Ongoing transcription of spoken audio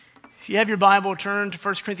you have your Bible, turn to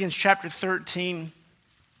 1 Corinthians chapter 13.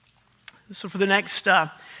 So for the next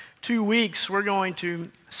 2 weeks, we're going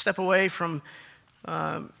to step away from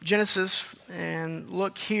Genesis and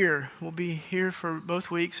look here. We'll be here for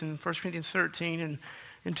both weeks in 1 Corinthians 13, and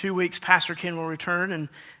in 2 weeks, Pastor Ken will return, and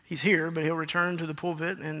he's here, but he'll return to the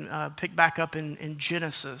pulpit and pick back up in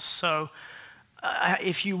Genesis. So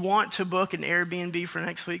if you want to book an Airbnb for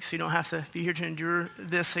next week so you don't have to be here to endure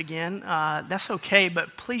this again, that's okay,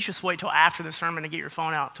 but please just wait till after the sermon to get your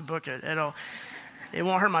phone out to book it. It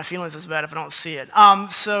won't hurt my feelings as bad if I don't see it. I'm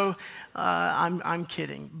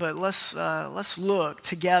kidding, but let's look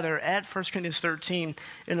together at 1 Corinthians 13.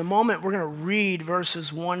 In a moment, we're going to read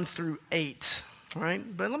verses 1 through 8. All right,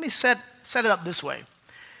 but let me set it up this way.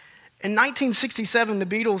 In 1967, the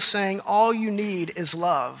Beatles sang "All You Need Is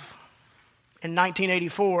Love." In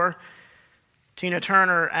 1984, Tina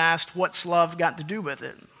Turner asked, "What's love got to do with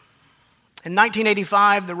it?" In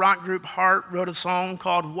 1985, the rock group Heart wrote a song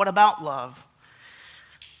called "What About Love?"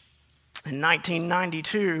 In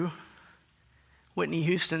 1992, Whitney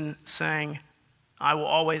Houston sang "I Will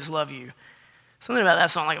Always Love You." Something about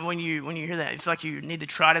that song, like when you hear that, you feel like you need to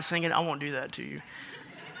try to sing it. I won't do that to you.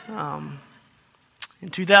 In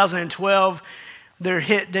 2012, their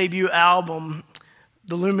hit debut album,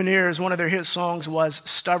 The Lumineers, one of their hit songs was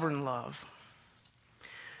 "Stubborn Love."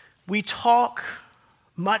 We talk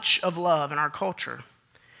much of love in our culture.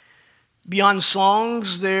 Beyond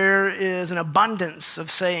songs, there is an abundance of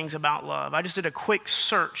sayings about love. I just did a quick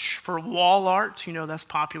search for wall art. You know, that's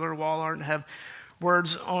popular, wall art, and have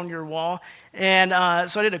words on your wall. And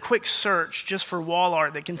so I did a quick search just for wall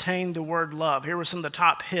art that contained the word love. Here were some of the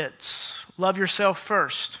top hits. "Love yourself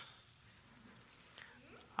first."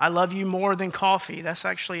 "I love you more than coffee." That's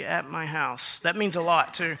actually at my house. That means a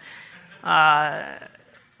lot, too.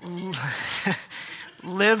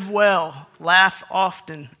 "Live well, laugh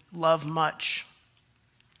often, love much."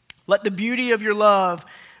 "Let the beauty of your love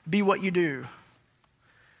be what you do.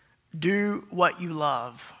 Do what you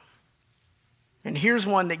love." And here's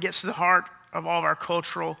one that gets to the heart of all of our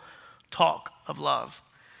cultural talk of love.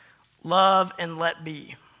 "Love and let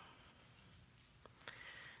be."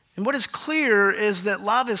 And what is clear is that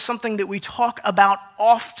love is something that we talk about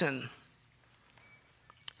often,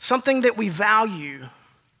 something that we value.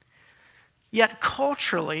 Yet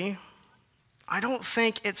culturally, I don't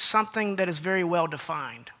think it's something that is very well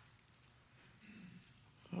defined.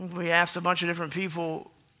 If we asked a bunch of different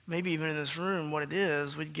people, maybe even in this room, what it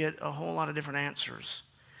is, we'd get a whole lot of different answers.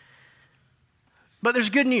 But there's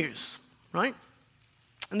good news, right?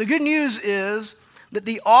 And the good news is that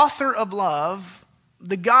the author of love,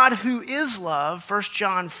 the God who is love, 1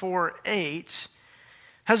 John 4:8,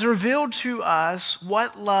 has revealed to us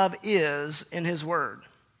what love is in his word.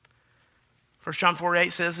 1 John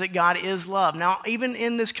 4:8 says that God is love. Now, even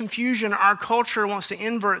in this confusion, our culture wants to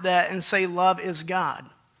invert that and say love is God.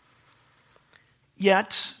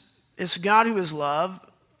 Yet, it's God who is love.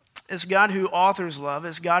 It's God who authors love.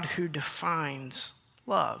 It's God who defines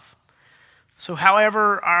love. So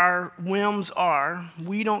however our whims are,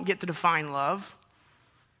 we don't get to define love,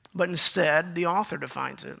 but instead the author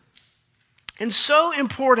defines it. And so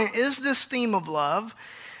important is this theme of love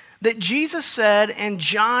that Jesus said in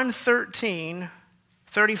John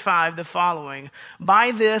 13:35 the following,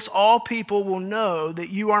 "By this all people will know that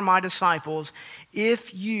you are my disciples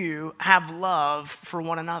if you have love for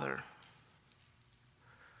one another."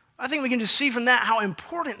 I think we can just see from that how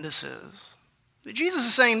important this is. That Jesus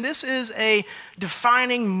is saying this is a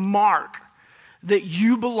defining mark that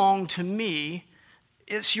you belong to me.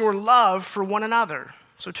 It's your love for one another.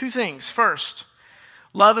 So 2 things. First,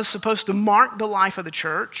 love is supposed to mark the life of the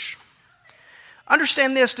church.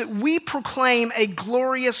 Understand this, that we proclaim a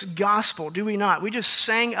glorious gospel, do we not? We just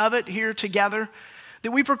sang of it here together.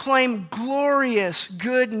 That we proclaim glorious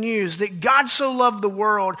good news, that God so loved the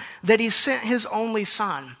world that he sent his only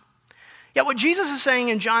son. Yet what Jesus is saying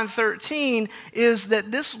in John 13 is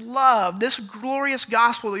that this love, this glorious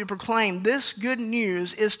gospel that we proclaim, this good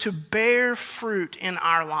news is to bear fruit in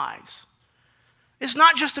our lives. It's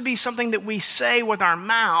not just to be something that we say with our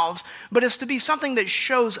mouths, but it's to be something that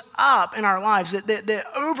shows up in our lives, that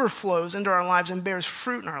overflows into our lives and bears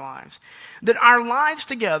fruit in our lives. That our lives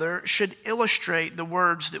together should illustrate the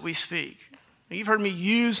words that we speak. You've heard me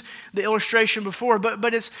use the illustration before,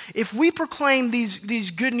 but it's if we proclaim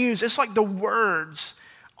these good news, it's like the words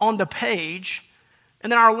on the page, and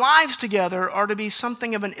then our lives together are to be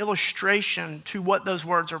something of an illustration to what those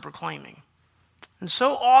words are proclaiming. And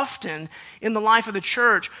so often in the life of the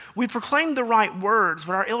church, we proclaim the right words,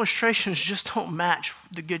 but our illustrations just don't match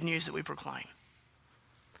the good news that we proclaim.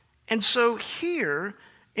 And so here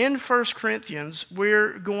In 1 Corinthians,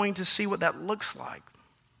 we're going to see what that looks like.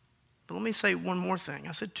 But let me say one more thing.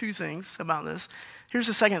 I said two things about this. Here's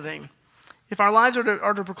the second thing. If our lives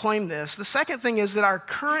are to proclaim this, the second thing is that our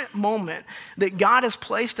current moment that God has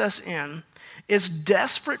placed us in is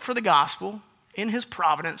desperate for the gospel in his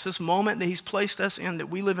providence, this moment that he's placed us in that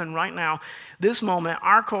we live in right now. This moment,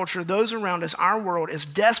 our culture, those around us, our world is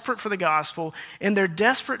desperate for the gospel, and they're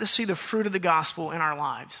desperate to see the fruit of the gospel in our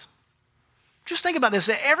lives. Just think about this,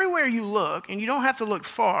 that everywhere you look, and you don't have to look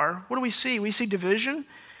far, what do we see? We see division,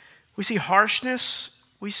 we see harshness,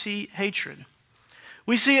 we see hatred.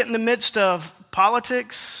 We see it in the midst of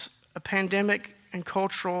politics, a pandemic, and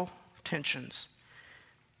cultural tensions.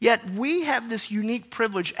 Yet we have this unique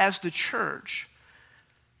privilege as the church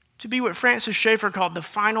to be what Francis Schaeffer called the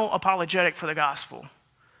final apologetic for the gospel,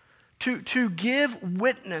 to give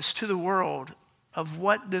witness to the world of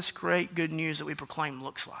what this great good news that we proclaim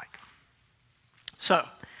looks like. So,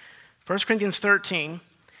 1 Corinthians 13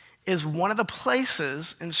 is one of the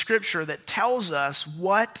places in Scripture that tells us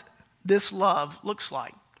what this love looks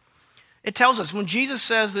like. It tells us when Jesus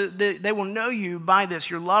says that they will know you by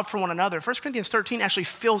this, your love for one another. 1 Corinthians 13 actually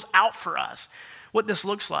fills out for us what this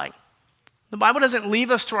looks like. The Bible doesn't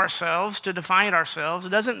leave us to ourselves to define it ourselves. It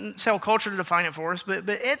doesn't tell culture to define it for us, but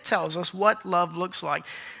it tells us what love looks like.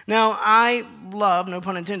 Now, I love, no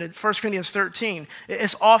pun intended, 1 Corinthians 13.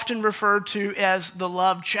 It's often referred to as the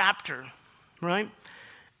love chapter, right?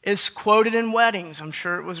 It's quoted in weddings. I'm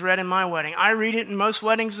sure it was read in my wedding. I read it in most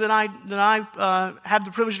weddings that I have the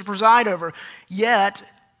privilege to preside over. Yet,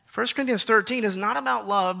 1 Corinthians 13 is not about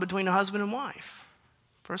love between a husband and wife.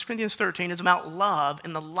 1 Corinthians 13 is about love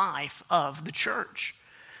in the life of the church.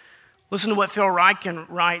 Listen to what Phil Ryken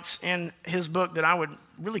writes in his book that I would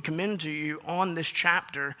really commend to you on this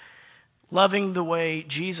chapter, Loving the Way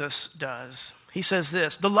Jesus Does. He says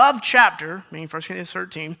this, the love chapter, meaning 1 Corinthians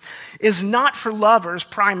 13, is not for lovers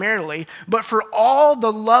primarily, but for all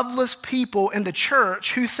the loveless people in the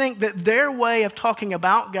church who think that their way of talking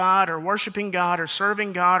about God or worshiping God or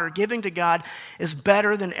serving God or giving to God is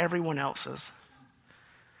better than everyone else's.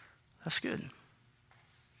 That's good.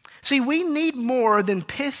 See, we need more than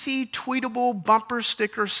pithy, tweetable, bumper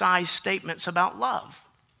sticker-sized statements about love.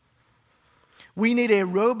 We need a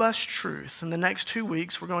robust truth. In the next 2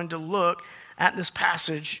 weeks, we're going to look at this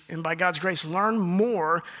passage and by God's grace, learn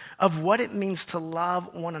more of what it means to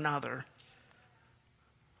love one another.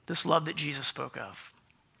 This love that Jesus spoke of.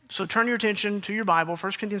 So turn your attention to your Bible,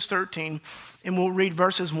 1 Corinthians 13, and we'll read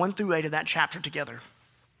verses 1 through 8 of that chapter together.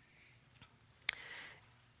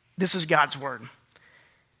 This is God's word.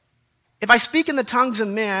 If I speak in the tongues of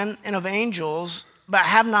men and of angels, but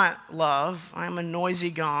have not love, I am a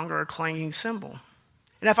noisy gong or a clanging cymbal.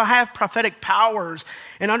 And if I have prophetic powers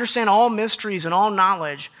and understand all mysteries and all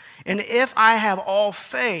knowledge, and if I have all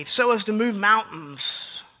faith so as to move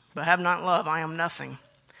mountains, but have not love, I am nothing.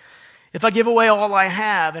 If I give away all I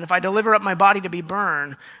have, and if I deliver up my body to be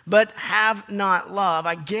burned, but have not love,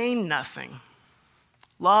 I gain nothing.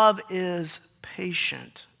 Love is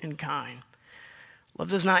patient and kind.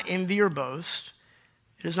 Love does not envy or boast.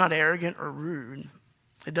 It is not arrogant or rude.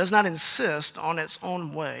 It does not insist on its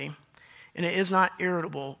own way, and it is not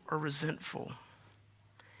irritable or resentful.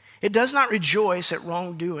 It does not rejoice at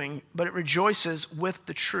wrongdoing, but it rejoices with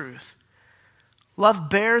the truth. Love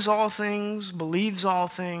bears all things, believes all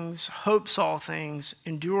things, hopes all things,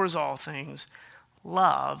 endures all things.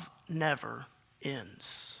 Love never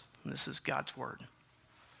ends. And this is God's word.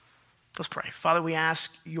 Let's pray. Father, we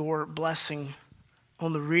ask your blessing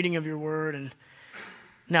on the reading of your word and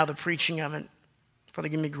now the preaching of it. Father,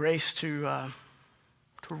 give me grace to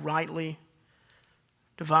rightly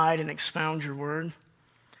divide and expound your word.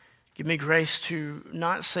 Give me grace to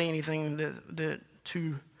not say anything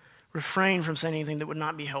to refrain from saying anything that would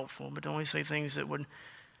not be helpful, but to only say things that would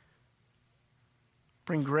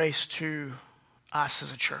bring grace to us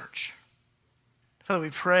as a church. Father, we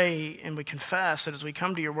pray and we confess that as we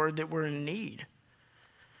come to your word that we're in need.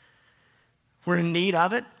 We're in need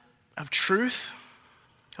of it, of truth,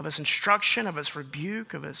 of its instruction, of its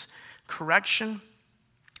rebuke, of its correction,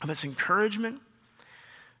 of its encouragement.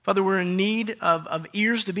 Father, we're in need of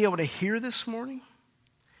ears to be able to hear this morning.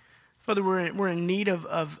 Father, we're in need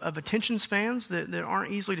of attention spans that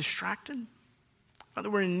aren't easily distracted. Father,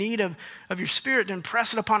 we're in need of your Spirit to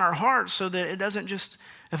impress it upon our hearts so that it doesn't just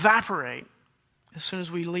evaporate as soon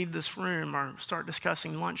as we leave this room or start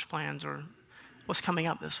discussing lunch plans or what's coming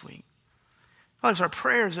up this week. Father, it's our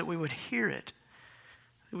prayers that we would hear it,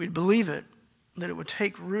 that we'd believe it, that it would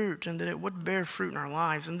take root and that it would bear fruit in our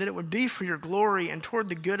lives and that it would be for your glory and toward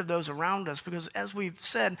the good of those around us because as we've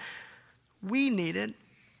said, we need it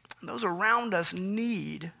Those around us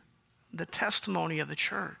need the testimony of the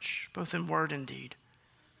church, both in word and deed.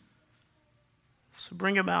 So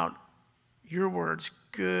bring about your words,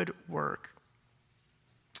 good work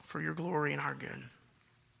for your glory and our good.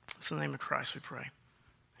 It's in the name of Christ we pray.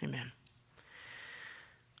 Amen.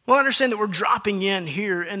 Well, understand that we're dropping in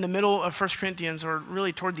here in the middle of 1 Corinthians, or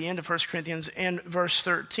really toward the end of 1 Corinthians and verse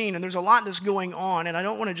 13. And there's a lot that's going on, and I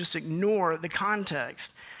don't want to just ignore the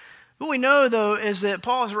context. What we know, though, is that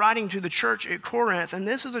Paul is writing to the church at Corinth, and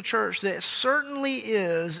this is a church that certainly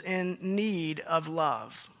is in need of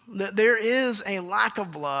love. That there is a lack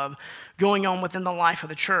of love going on within the life of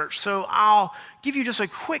the church. So I'll give you just a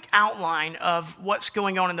quick outline of what's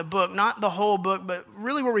going on in the book. Not the whole book, but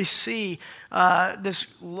really where we see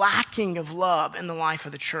this lacking of love in the life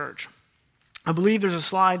of the church. I believe there's a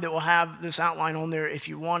slide that will have this outline on there if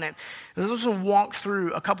you want it. Let's just walk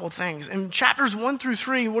through a couple of things. In chapters 1 through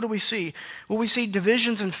 3, what do we see? Well, we see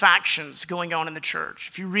divisions and factions going on in the church.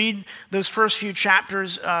 If you read those first few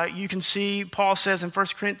chapters, you can see Paul says in 1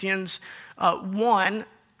 Corinthians 1,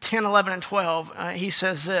 10, 11, and 12, he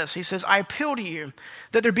says this. He says, I appeal to you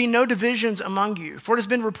that there be no divisions among you, for it has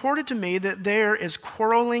been reported to me that there is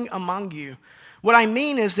quarreling among you. What I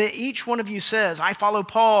mean is that each one of you says, I follow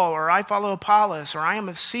Paul, or I follow Apollos, or I am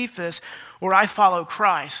of Cephas, or I follow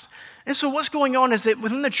Christ. And so what's going on is that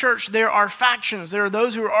within the church, there are factions. There are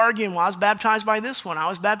those who are arguing, well, I was baptized by this one. I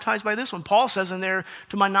was baptized by this one. Paul says in there,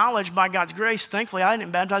 to my knowledge, by God's grace, thankfully, I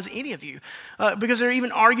didn't baptize any of you. Because they're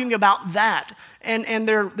even arguing about that. And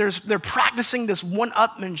they're practicing this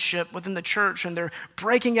one-upmanship within the church, and they're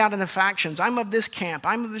breaking out into factions. I'm of this camp.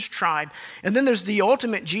 I'm of this tribe. And then there's the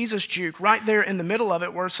ultimate Jesus juke right there in the middle of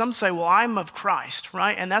it, where some say, well, I'm of Christ,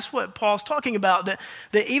 right? And that's what Paul's talking about, that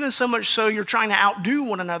even so much so you're trying to outdo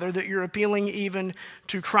one another, that you're appealing even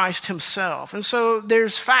to Christ himself. And so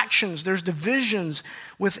there's factions, there's divisions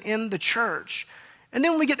within the church. And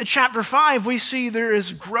then when we get to chapter 5, we see there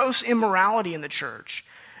is gross immorality in the church.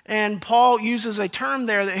 And Paul uses a term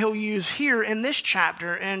there that he'll use here in this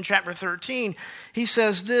chapter, in chapter 13. He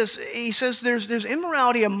says this, he says there's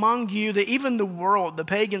immorality among you that even the world, the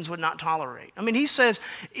pagans, would not tolerate. I mean, he says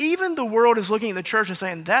even the world is looking at the church and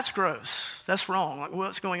saying, that's gross, that's wrong, like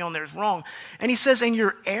what's going on there is wrong. And he says, and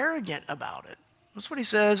you're arrogant about it. That's what he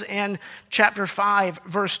says in chapter 5,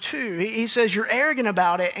 verse 2. He says, you're arrogant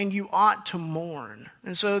about it and you ought to mourn.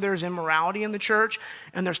 And so there's immorality in the church,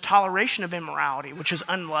 and there's toleration of immorality, which is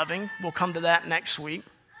unloving. We'll come to that next week.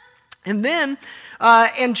 And then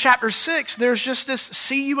in chapter 6, there's just this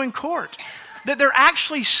see you in court, that they're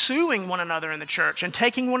actually suing one another in the church and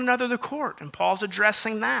taking one another to court. And Paul's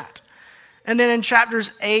addressing that. And then in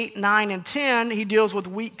chapters 8, 9, and 10, he deals with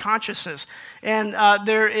weak consciences. And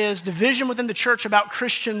there is division within the church about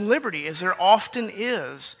Christian liberty, as there often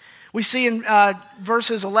is. We see in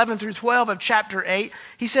verses 11 through 12 of chapter 8,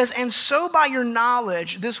 he says, and so by your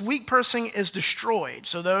knowledge, this weak person is destroyed.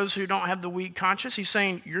 So those who don't have the weak conscience, he's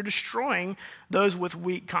saying you're destroying those with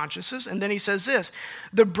weak consciences. And then he says this,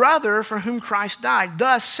 the brother for whom Christ died,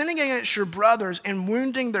 thus sinning against your brothers and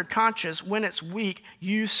wounding their conscience when it's weak,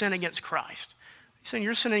 you sin against Christ. He's saying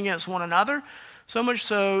you're sinning against one another, so much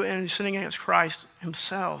so in sinning against Christ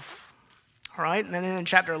himself. All right, and then in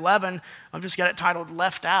chapter 11, I've just got it titled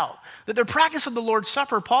Left Out. That the practice of the Lord's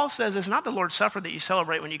Supper, Paul says, is not the Lord's Supper that you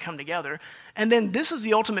celebrate when you come together. And then this is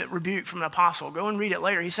the ultimate rebuke from an apostle. Go and read it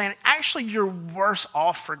later. He's saying, actually, you're worse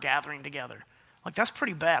off for gathering together. Like, that's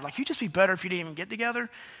pretty bad. Like, you'd just be better if you didn't even get together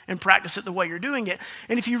and practice it the way you're doing it.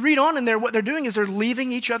 And if you read on in there, what they're doing is they're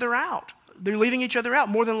leaving each other out. They're leaving each other out.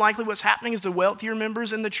 More than likely what's happening is the wealthier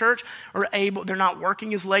members in the church they're not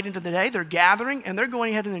working as late into the day. They're gathering and they're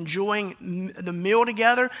going ahead and enjoying the meal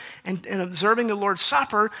together and observing the Lord's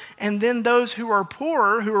Supper. And then those who are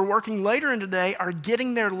poorer, who are working later in the day, are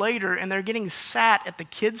getting there later and they're getting sat at the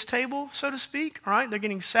kids' table, so to speak. All right? They're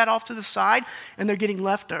getting sat off to the side and they're getting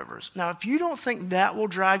leftovers. Now, if you don't think that will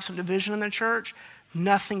drive some division in the church,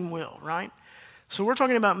 nothing will, right? So we're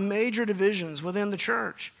talking about major divisions within the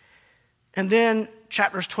church. And then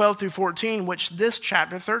chapters 12 through 14, which this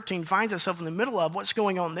chapter 13 finds itself in the middle of, what's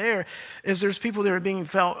going on there is there's people that are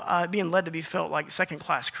being led to be felt like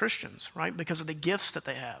second-class Christians, right, because of the gifts that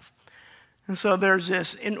they have. And so there's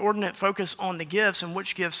this inordinate focus on the gifts and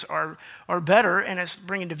which gifts are better, and it's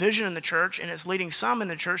bringing division in the church, and it's leading some in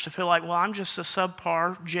the church to feel like, well, I'm just a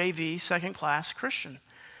subpar JV second-class Christian.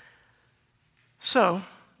 So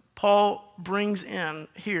Paul brings in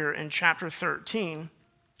here in chapter 13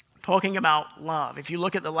 talking about love. If you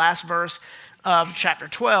look at the last verse of chapter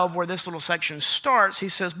 12, where this little section starts, he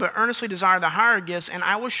says, but earnestly desire the higher gifts, and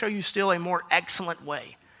I will show you still a more excellent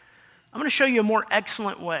way. I'm going to show you a more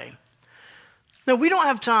excellent way. Now, we don't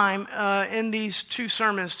have time in these two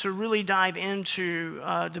sermons to really dive into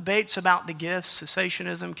debates about the gifts,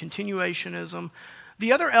 cessationism, continuationism.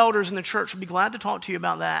 The other elders in the church will be glad to talk to you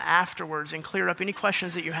about that afterwards and clear up any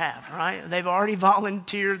questions that you have, right? They've already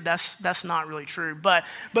volunteered. That's not really true, but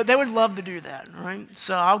they would love to do that, right?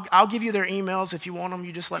 So I'll give you their emails if you want them.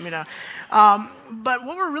 You just let me know. But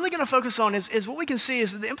what we're really going to focus on is what we can see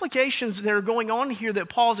is that the implications that are going on here that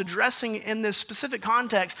Paul's addressing in this specific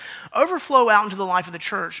context overflow out into the life of the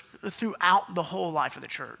church throughout the whole life of the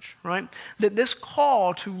church, right? That this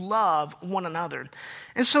call to love one another.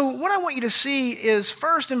 And so what I want you to see is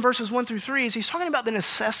first in verses 1 through 3 is he's talking about the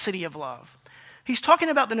necessity of love. He's talking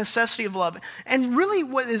about the necessity of love. And really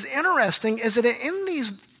what is interesting is that in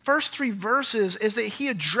these first 3 verses is that he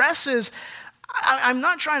addresses, I'm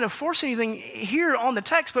not trying to force anything here on the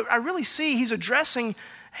text, but I really see he's addressing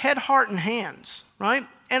head, heart, and hands, right?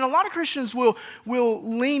 And a lot of Christians will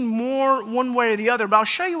lean more one way or the other, but I'll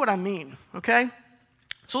show you what I mean, okay?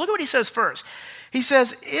 So look at what he says first. He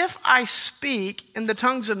says, if I speak in the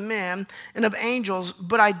tongues of men and of angels,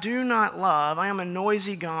 but I do not love, I am a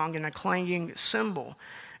noisy gong and a clanging cymbal.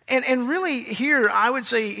 And really here, I would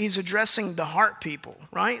say he's addressing the heart people,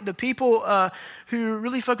 right? The people who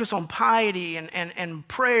really focus on piety and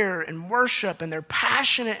prayer and worship, and they're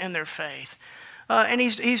passionate in their faith. And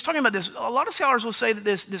he's talking about this. A lot of scholars will say that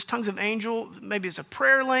this tongues of angel, maybe it's a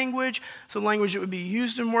prayer language. It's a language that would be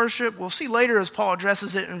used in worship. We'll see later as Paul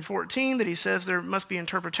addresses it in 14 that he says there must be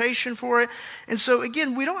interpretation for it. And so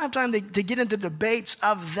again, we don't have time to get into debates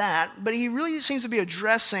of that, but he really seems to be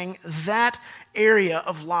addressing that area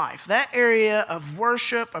of life, that area of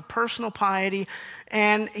worship, of personal piety.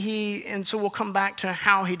 And so we'll come back to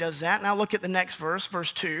how he does that. Now look at the next verse,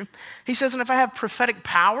 verse 2. He says, and if I have prophetic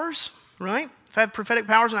powers, right? If I have prophetic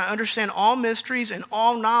powers and I understand all mysteries and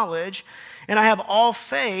all knowledge, and I have all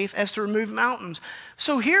faith as to remove mountains.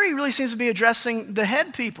 So here he really seems to be addressing the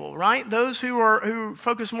head people, right? Those who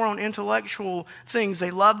focus more on intellectual things. They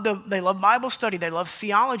love Bible study. They love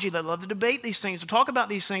theology. They love to debate these things, to talk about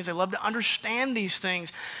these things. They love to understand these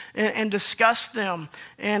things and discuss them.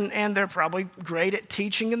 And they're probably great at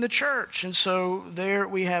teaching in the church. And so there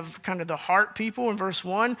we have kind of the heart people in verse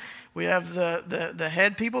 1. We have the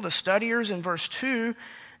head people, the studiers in verse 2.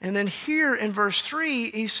 And then here in verse 3,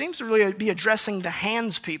 he seems to really be addressing the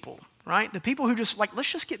hands people, right? The people who just like,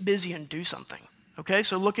 let's just get busy and do something. Okay,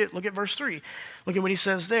 so look at verse 3. Look at what he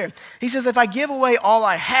says there. He says, if I give away all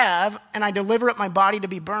I have and I deliver up my body to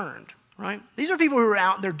be burned, right? These are people who are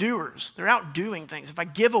out, they're doers. They're out doing things. If I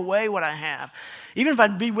give away what I have, even if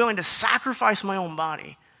I'd be willing to sacrifice my own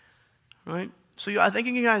body, right? So I think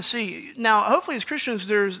you can kind of see. Now, hopefully as Christians,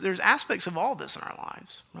 there's aspects of all this in our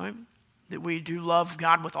lives, right? That we do love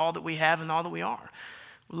God with all that we have and all that we are.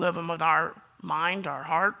 We love him with our mind, our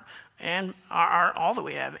heart, and our all that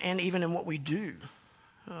we have, and even in what we do.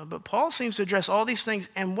 But Paul seems to address all these things,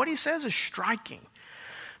 and what he says is striking.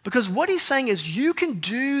 Because what he's saying is you can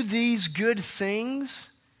do these good things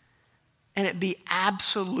and it be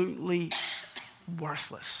absolutely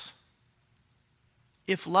worthless.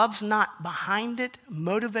 If love's not behind it,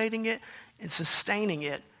 motivating it, and sustaining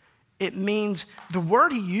it, it means the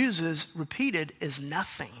word he uses, repeated, is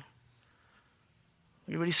nothing.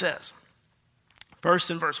 Look at what he says. First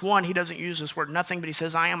in verse 1, he doesn't use this word nothing, but he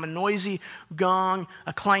says, I am a noisy gong,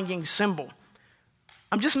 a clanging cymbal.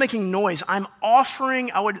 I'm just making noise. I'm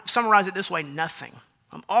offering, I would summarize it this way, nothing.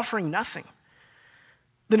 I'm offering nothing.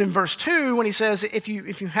 Then in verse 2, when he says, if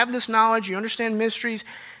you have this knowledge, you understand mysteries,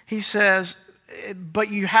 he says, but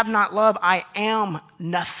you have not love, I am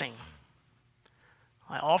nothing.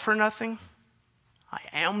 I offer nothing. I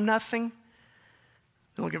am nothing.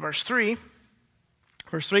 Then look at verse 3.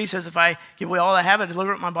 Verse 3 says, if I give away all I have, I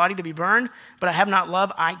deliver up my body to be burned, but I have not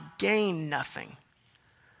love, I gain nothing.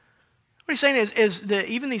 What he's saying is that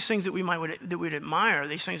even these things that we'd admire,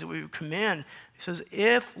 these things that we would commend, he says,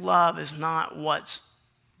 if love is not what's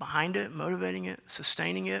behind it, motivating it,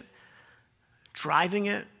 sustaining it, driving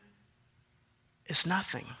it, it's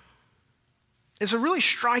nothing. It's a really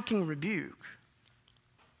striking rebuke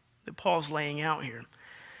that Paul's laying out here.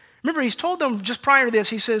 Remember, he's told them just prior to this,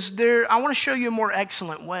 he says, I want to show you a more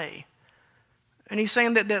excellent way. And he's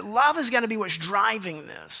saying that love has got to be what's driving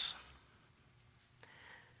this.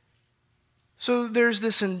 So there's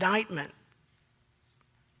this indictment.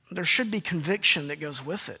 There should be conviction that goes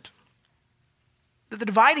with it. That the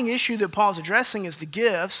dividing issue that Paul's addressing is the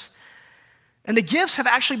gifts. And the gifts have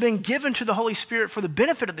actually been given to the Holy Spirit for the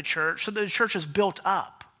benefit of the church, so that the church is built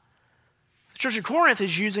up. The church of Corinth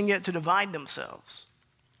is using it to divide themselves.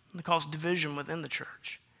 And it causes division within the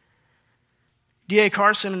church. D.A.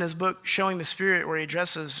 Carson, in his book, Showing the Spirit, where he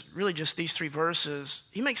addresses really just these 3 verses,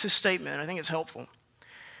 he makes this statement. I think it's helpful.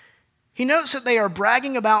 He notes that they are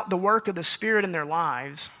bragging about the work of the Spirit in their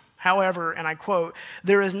lives. However, and I quote,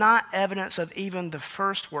 there is not evidence of even the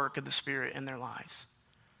first work of the Spirit in their lives.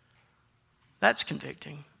 That's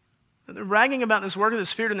convicting. They're bragging about this work of the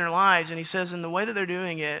Spirit in their lives, and he says, in the way that they're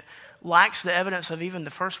doing it, lacks the evidence of even the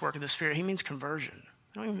first work of the Spirit. He means conversion.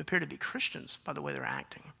 They don't even appear to be Christians by the way they're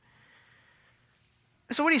acting.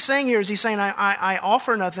 So what he's saying here is he's saying, I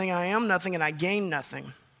offer nothing, I am nothing, and I gain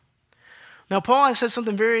nothing. Now, Paul has said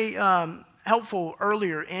something very helpful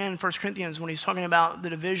earlier in 1 Corinthians when he's talking about the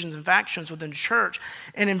divisions and factions within the church.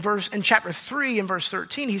 And in chapter 3, in verse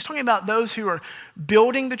 13, he's talking about those who are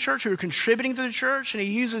building the church, who are contributing to the church. And he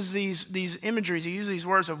uses these imageries. He uses these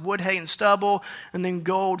words of wood, hay, and stubble, and then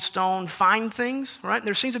gold, stone, fine things, right?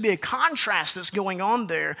 There seems to be a contrast that's going on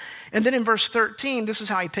there. And then in verse 13, this is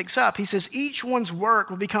how he picks up. He says, each one's work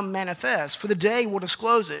will become manifest, for the day will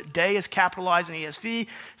disclose it. Day is capitalized in ESV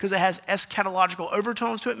because it has eschatological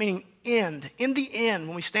overtones to it, meaning end. In the end,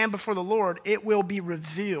 when we stand before the Lord, it will be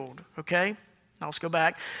revealed, okay? Now let's go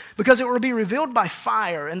back. Because it will be revealed by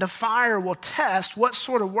fire, and the fire will test what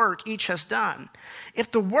sort of work each has done.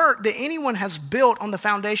 If the work that anyone has built on the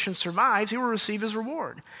foundation survives, he will receive his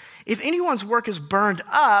reward. If anyone's work is burned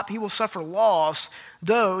up, he will suffer loss,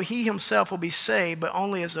 though he himself will be saved, but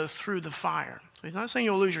only as though through the fire. So he's not saying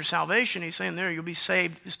you'll lose your salvation. He's saying there you'll be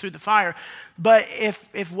saved is through the fire. But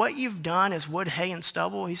if what you've done is wood, hay, and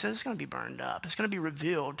stubble, he says it's going to be burned up. It's going to be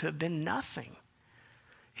revealed to have been nothing.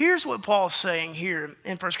 Here's what Paul's saying here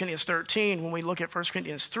in 1 Corinthians 13 when we look at 1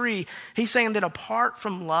 Corinthians 3. He's saying that apart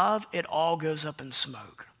from love, it all goes up in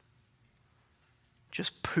smoke.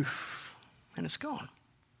 Just poof, and it's gone.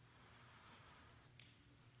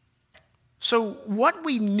 So what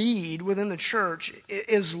we need within the church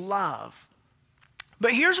is love.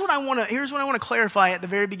 But here's what I want to clarify at the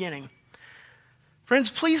very beginning. Friends,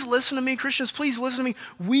 please listen to me. Christians, please listen to me.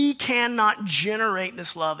 We cannot generate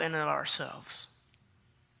this love in and of ourselves.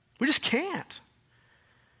 We just can't.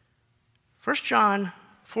 1 John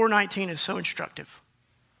 4:19 is so instructive.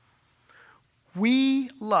 We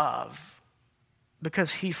love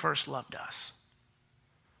because he first loved us.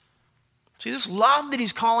 See, this love that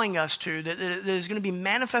he's calling us to, that is going to be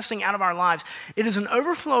manifesting out of our lives, it is an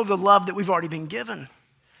overflow of the love that we've already been given.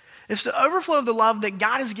 It's the overflow of the love that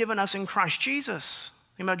God has given us in Christ Jesus.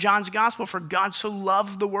 Think about John's gospel, for God so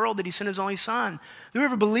loved the world that he sent his only son.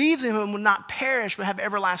 Whoever believes in him will not perish but have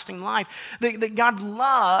everlasting life. That God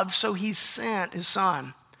loved, so he sent his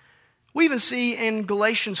son. We even see in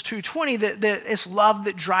Galatians 2:20 that it's love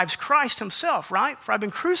that drives Christ himself, right? For I've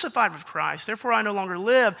been crucified with Christ, therefore I no longer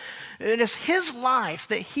live. It is his life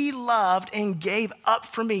that he loved and gave up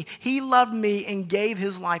for me. He loved me and gave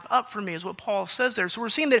his life up for me, is what Paul says there. So we're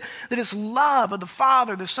seeing that it's love of the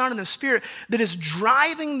Father, the Son, and the Spirit that is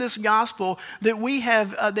driving this gospel that we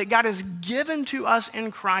have, that God has given to us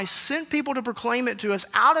in Christ, sent people to proclaim it to us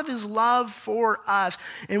out of his love for us.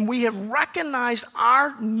 And we have recognized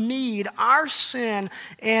our need, our sin,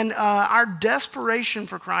 and our desperation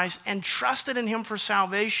for Christ, and trusted in him for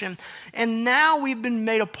salvation. And now we've been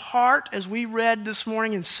made a part, as we read this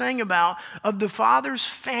morning and sang about, of the Father's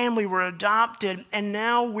family. We're adopted, and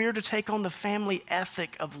now we're to take on the family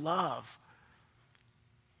ethic of love.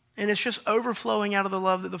 And it's just overflowing out of the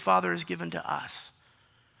love that the Father has given to us.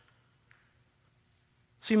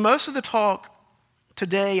 See, most of the talk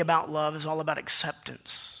today about love is all about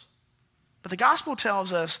acceptance. But the gospel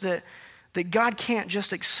tells us that God can't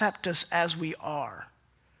just accept us as we are,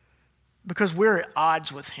 because we're at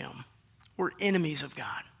odds with him. We're enemies of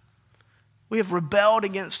God. We have rebelled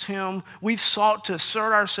against him. We've sought to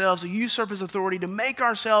assert ourselves, to usurp his authority, to make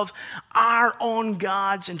ourselves our own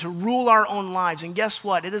gods and to rule our own lives. And guess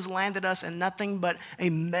what? It has landed us in nothing but a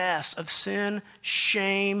mess of sin,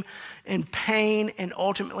 shame, and pain, and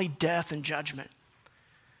ultimately death and judgment.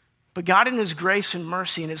 But God, in his grace and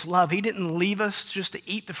mercy and his love, he didn't leave us just to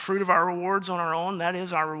eat the fruit of our rewards on our own. That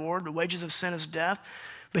is our reward. The wages of sin is death.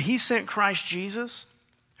 But he sent Christ Jesus,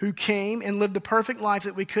 who came and lived the perfect life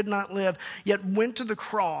that we could not live, yet went to the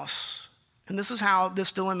cross. And this is how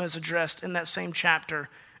this dilemma is addressed in that same chapter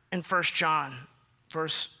in 1 John,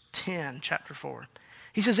 verse 10, chapter 4.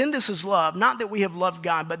 He says, in this is love, not that we have loved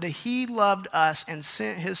God, but that he loved us and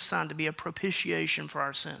sent his son to be a propitiation for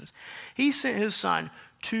our sins. He sent his son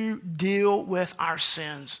to deal with our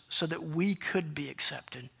sins so that we could be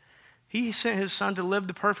accepted. He sent his son to live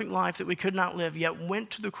the perfect life that we could not live, yet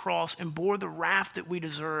went to the cross and bore the wrath that we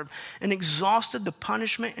deserved and exhausted the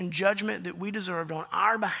punishment and judgment that we deserved on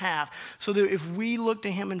our behalf, so that if we look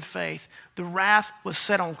to him in faith, the wrath was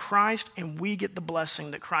set on Christ and we get the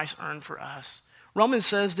blessing that Christ earned for us. Romans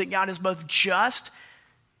says that God is both just.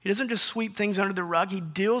 He doesn't just sweep things under the rug. He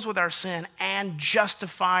deals with our sin, and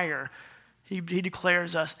justifier. He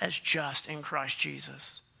declares us as just in Christ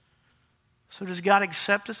Jesus. So does God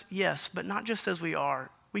accept us? Yes, but not just as we are.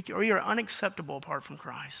 We are unacceptable apart from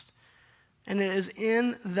Christ. And it is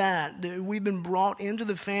in that we've been brought into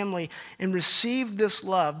the family and received this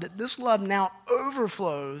love, that this love now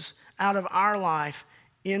overflows out of our life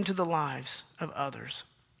into the lives of others.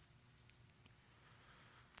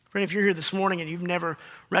 Friend, if you're here this morning and you've never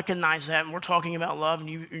recognized that, and we're talking about love, and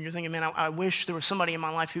you're thinking, man, I wish there was somebody in my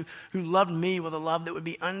life who loved me with a love that would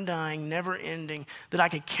be undying, never-ending, that I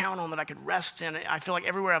could count on, that I could rest in. I feel like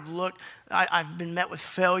everywhere I've looked, I've been met with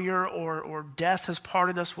failure or death has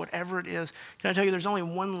parted us, whatever it is. Can I tell you, there's only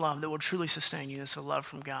one love that will truly sustain you, and it's a love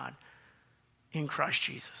from God in Christ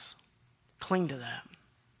Jesus. Cling to that.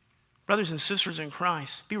 Brothers and sisters in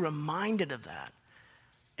Christ, be reminded of that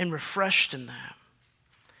and refreshed in that.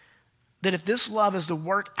 That if this love is to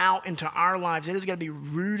work out into our lives, it has got to be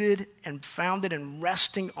rooted and founded and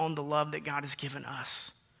resting on the love that God has given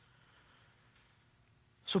us.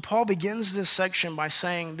 So Paul begins this section by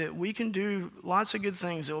saying that we can do lots of good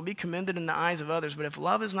things that will be commended in the eyes of others, but if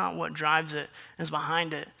love is not what drives it, is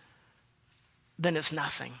behind it, then it's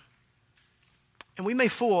nothing. And we may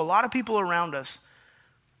fool a lot of people around us,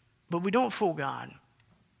 but we don't fool God.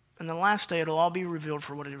 And the last day, it'll all be revealed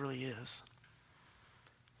for what it really is.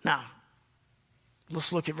 Now,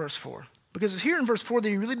 let's look at verse 4. Because it's here in verse 4 that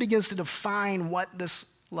he really begins to define what this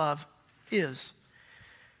love is.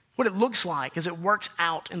 What it looks like as it works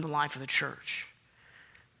out in the life of the church.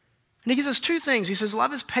 And he gives us two things. He says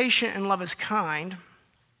love is patient and love is kind.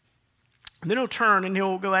 And then he'll turn and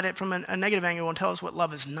he'll go at it from a negative angle and tell us what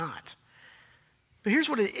love is not. But here's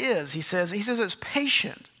what it is. He says it's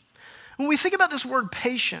patient. When we think about this word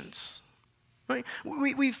patience, right,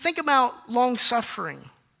 we think about long suffering,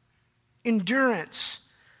 endurance,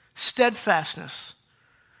 steadfastness.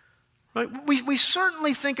 Right? We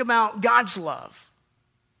certainly think about God's love.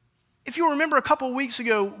 If you remember a couple of weeks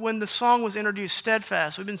ago when the song was introduced,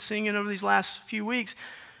 Steadfast, we've been singing over these last few weeks,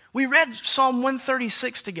 we read Psalm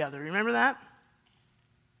 136 together. You remember that?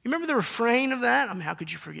 You remember the refrain of that? I mean, how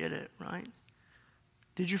could you forget it, right?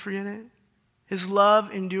 Did you forget it? His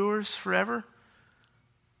love endures forever.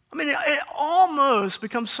 I mean, it almost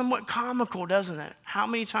becomes somewhat comical, doesn't it? How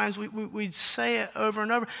many times we say it over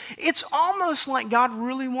and over. It's almost like God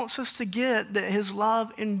really wants us to get that his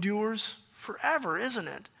love endures forever, isn't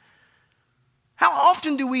it? How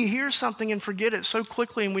often do we hear something and forget it so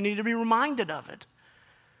quickly and we need to be reminded of it?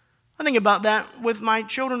 I think about that with my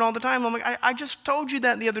children all the time. I'm like, I just told you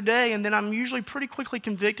that the other day, and then I'm usually pretty quickly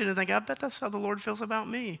convicted and think, I bet that's how the Lord feels about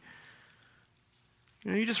me. You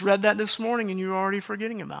know, you just read that this morning and you're already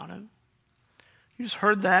forgetting about it. You just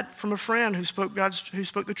heard that from a friend who spoke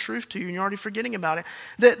the truth to you and you're already forgetting about it.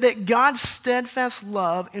 That God's steadfast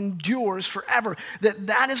love endures forever.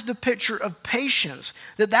 That is the picture of patience.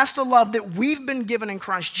 That's the love that we've been given in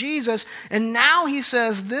Christ Jesus. And now he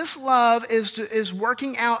says this love is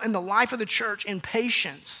working out in the life of the church in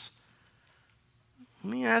patience.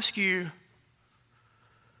 Let me ask you,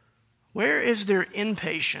 where is there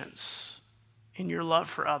impatience in your love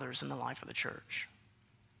for others in the life of the church?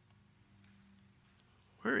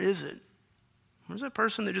 Where is it? Where's that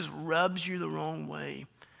person that just rubs you the wrong way?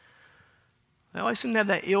 They always seem to have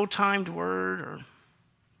that ill-timed word or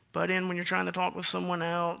butt in when you're trying to talk with someone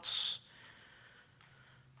else.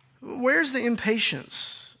 Where's the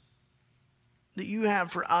impatience that you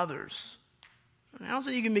have for others? And how's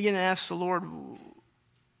it you can begin to ask the Lord,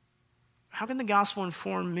 how can the gospel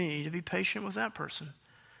inform me to be patient with that person?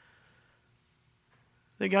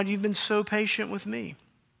 That God, you've been so patient with me.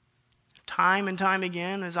 Time and time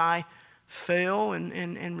again as I fail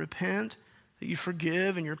and repent, that you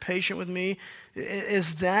forgive and you're patient with me.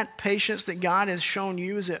 Is that patience that God has shown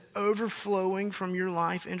you, is it overflowing from your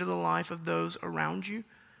life into the life of those around you?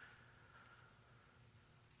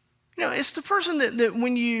 You know, it's the person that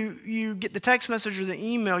when you get the text message or the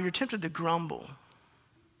email, you're tempted to grumble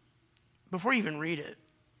before you even read it.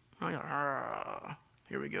 Like,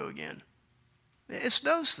 here we go again. It's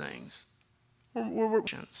those things. We're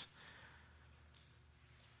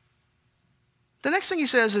the next thing he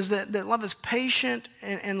says is that love is patient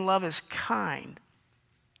and love is kind.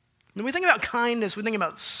 When we think about kindness, we think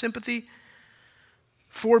about sympathy,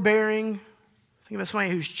 forbearing. Think about somebody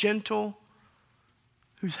who's gentle,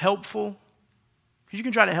 who's helpful. Because you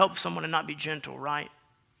can try to help someone and not be gentle, right?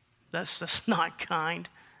 That's not kind.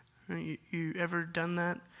 You ever done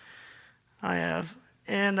that? I have,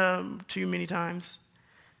 and too many times.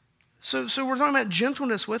 So we're talking about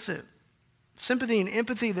gentleness with it, sympathy and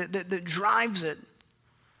empathy that drives it.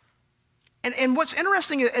 And what's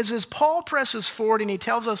interesting is as Paul presses forward and he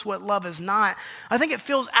tells us what love is not, I think it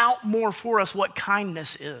fills out more for us what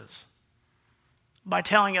kindness is by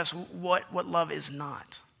telling us what love is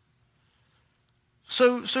not.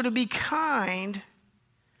 So to be kind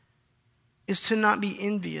is to not be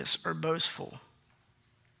envious or boastful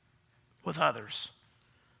with others.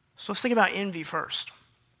 So let's think about envy first.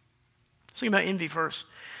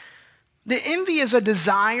 The envy is a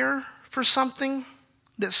desire for something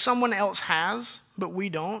that someone else has, but we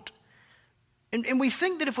don't. And we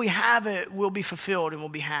think that if we have it, we'll be fulfilled and we'll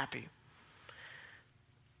be happy.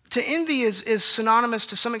 To envy is synonymous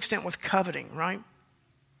to some extent with coveting, right?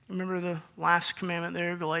 Remember the last commandment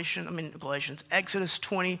there, Galatians, Exodus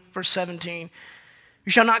 20, verse 17.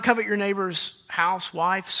 You shall not covet your neighbor's house,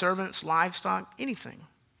 wife, servants, livestock, anything.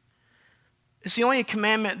 It's the only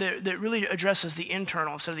commandment that really addresses the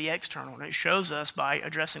internal instead of the external. And it shows us by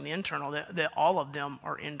addressing the internal that all of them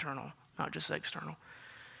are internal, not just external.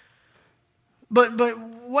 But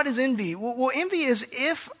what is envy? Well, envy is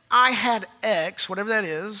if I had X, whatever that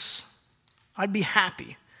is, I'd be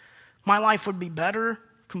happy. My life would be better,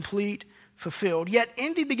 complete, fulfilled. Yet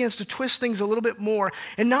envy begins to twist things a little bit more.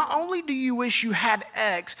 And not only do you wish you had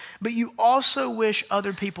X, but you also wish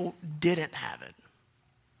other people didn't have it.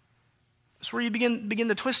 It's where you begin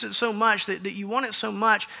to twist it so much that you want it so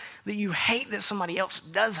much that you hate that somebody else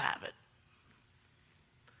does have it.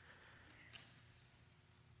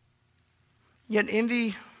 Yet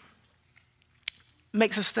envy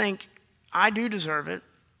makes us think, I do deserve it,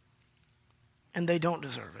 and they don't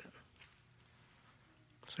deserve it.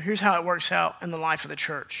 So here's how it works out in the life of the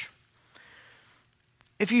church.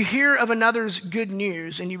 If you hear of another's good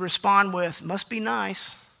news and you respond with, must be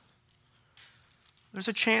nice, there's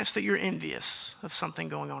a chance that you're envious of something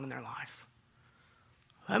going on in their life.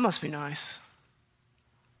 That must be nice.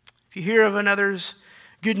 If you hear of another's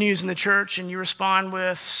good news in the church and you respond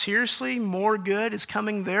with, seriously, more good is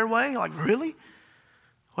coming their way? Like, really?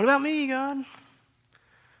 What about me, God?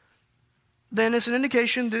 Then it's an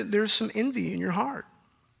indication that there's some envy in your heart.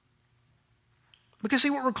 Because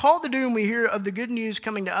see, what we're called to do when we hear of the good news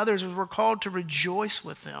coming to others is we're called to rejoice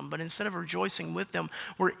with them. But instead of rejoicing with them,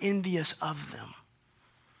 we're envious of them.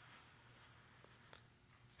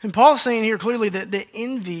 And Paul's saying here clearly that the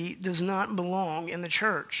envy does not belong in the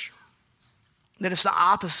church. That it's the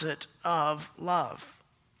opposite of love.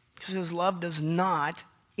 Because love does not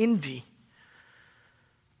envy.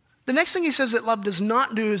 The next thing he says that love does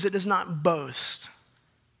not do is it does not boast.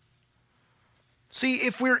 See,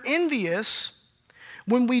 if we're envious,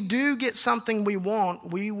 when we do get something we want,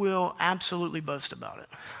 we will absolutely boast about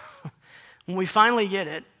it. When we finally get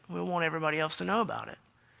it, we want everybody else to know about it.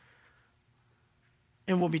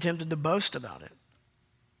 And we'll be tempted to boast about it.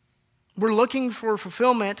 We're looking for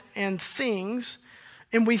fulfillment in things,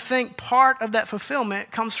 and we think part of that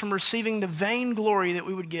fulfillment comes from receiving the vain glory that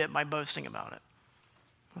we would get by boasting about it.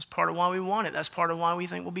 That's part of why we want it. That's part of why we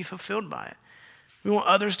think we'll be fulfilled by it. We want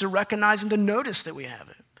others to recognize and to notice that we have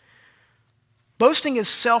it. Boasting is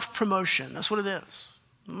self-promotion. That's what it is.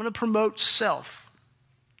 I'm going to promote self.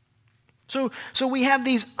 So we have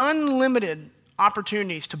these unlimited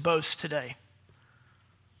opportunities to boast today.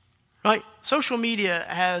 Right? Social media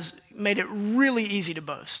has made it really easy to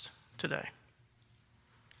boast today.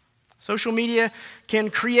 Social media can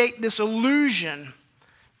create this illusion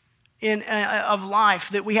of life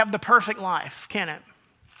that we have the perfect life, can it?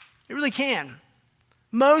 It really can.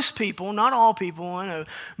 Most people, not all people, I know,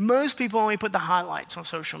 most people only put the highlights on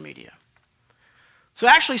social media. So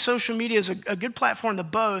actually, social media is a good platform to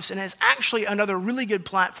boast, and it's actually another really good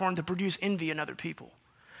platform to produce envy in other people.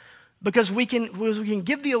 Because we can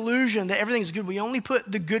give the illusion that everything's good. We only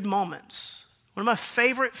put the good moments. One of my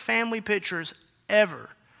favorite family pictures ever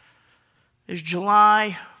is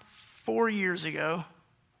July 4 years ago,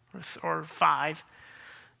 or 5,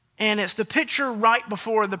 and it's the picture right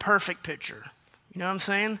before the perfect picture. You know what I'm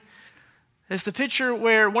saying? It's the picture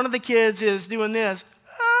where one of the kids is doing this.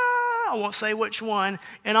 I won't say which one,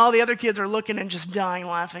 and all the other kids are looking and just dying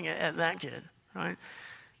laughing at that kid, right?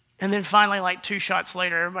 And then finally, like 2 shots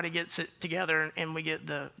later, everybody gets it together and we get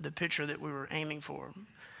the picture that we were aiming for.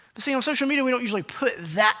 But see, on social media, we don't usually put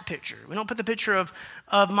that picture. We don't put the picture of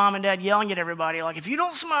mom and dad yelling at everybody, like, if you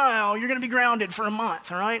don't smile, you're going to be grounded for a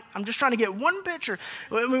month, all right? I'm just trying to get one picture.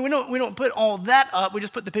 We don't put all that up. We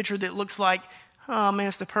just put the picture that looks like Oh man,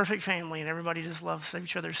 it's the perfect family and everybody just loves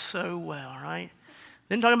each other so well, right?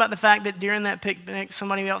 Then talking about the fact that during that picnic,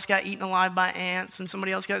 somebody else got eaten alive by ants and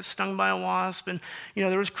somebody else got stung by a wasp, and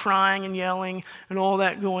there was crying and yelling and all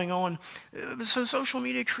that going on. So social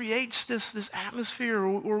media creates this atmosphere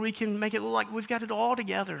where we can make it look like we've got it all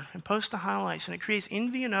together and post the highlights, and it creates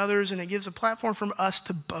envy in others, and it gives a platform for us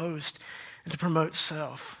to boast and to promote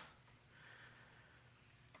self.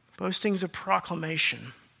 Boasting is a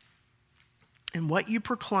proclamation. And what you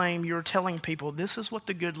proclaim, you're telling people, this is what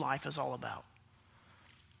the good life is all about.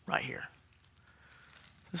 Right here.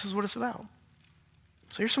 This is what it's about.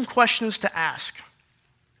 So here's some questions to ask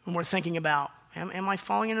when we're thinking about, am I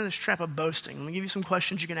falling into this trap of boasting? Let me give you some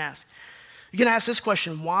questions you can ask. You can ask this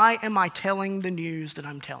question: why am I telling the news that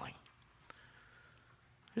I'm telling?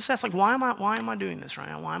 Just ask, why am I doing this right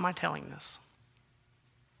now? Why am I telling this?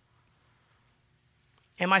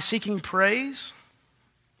 Am I seeking praise,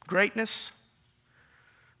 greatness,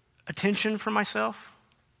 attention for myself?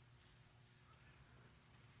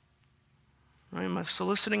 Right? Am I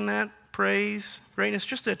soliciting that praise, greatness,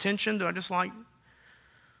 just attention? Do I just like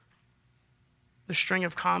the string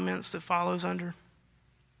of comments that follows under?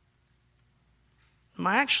 Am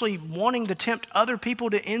I actually wanting to tempt other people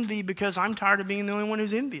to envy because I'm tired of being the only one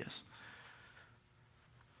who's envious?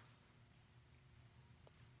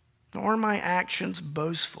 Or are my actions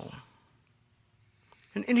boastful?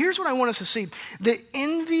 And here's what I want us to see. The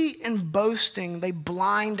envy and boasting, they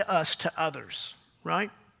blind us to others, right?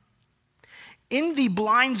 Envy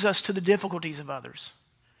blinds us to the difficulties of others.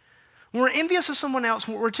 When we're envious of someone else,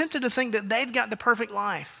 we're tempted to think that they've got the perfect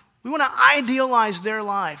life. We want to idealize their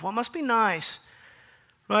life. Well, it must be nice,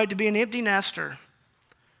 right, to be an empty nester,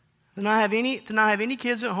 to not have any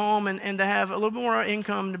kids at home, and to have a little bit more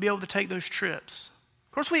income to be able to take those trips.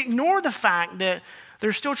 Of course, we ignore the fact that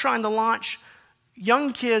they're still trying to launch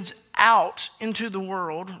young kids out into the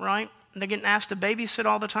world, right? They're getting asked to babysit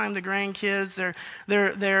all the time, the grandkids.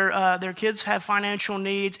 Their kids have financial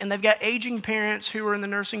needs, and they've got aging parents who are in the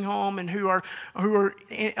nursing home and who are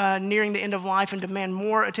nearing the end of life and demand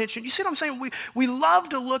more attention. You see what I'm saying? We love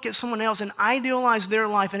to look at someone else and idealize their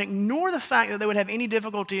life and ignore the fact that they would have any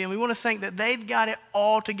difficulty, and we want to think that they've got it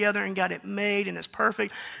all together and got it made and it's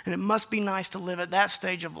perfect, and it must be nice to live at that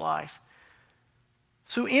stage of life.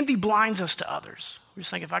 So envy blinds us to others. We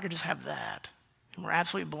just think, if I could just have that. And we're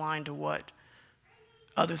absolutely blind to what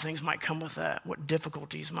other things might come with that, what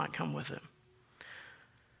difficulties might come with it.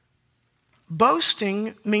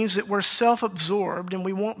 Boasting means that we're self-absorbed and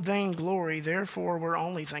we want vainglory, therefore we're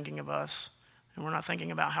only thinking of us, and we're not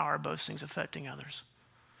thinking about how our boasting's affecting others.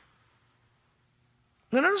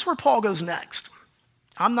 Now notice where Paul goes next.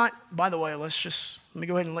 By the way, let me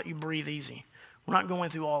go ahead and let you breathe easy. We're not going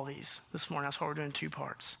through all these this morning. That's why we're doing 2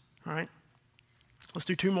 parts, all right? Let's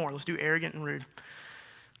do 2 more. Let's do arrogant and rude.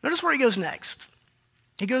 Notice where he goes next.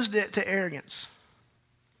 He goes to arrogance.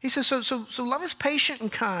 He says, so love is patient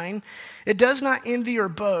and kind. It does not envy or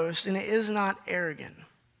boast, and it is not arrogant.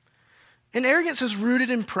 And arrogance is rooted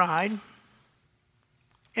in pride.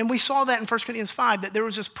 And we saw that in 1 Corinthians 5, that there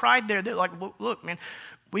was this pride there that look, man,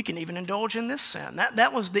 we can even indulge in this sin.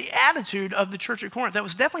 That was the attitude of the church at Corinth. That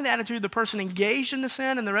was definitely the attitude of the person engaged in the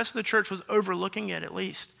sin, and the rest of the church was overlooking it at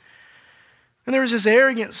least. And there was this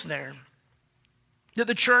arrogance there, that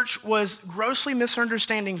the church was grossly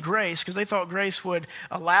misunderstanding grace because they thought grace would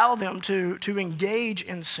allow them to engage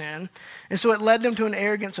in sin. And so it led them to an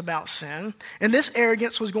arrogance about sin. And this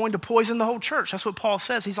arrogance was going to poison the whole church. That's what Paul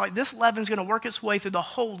says. He's like, this leaven's going to work its way through the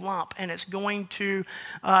whole lump, and it's going to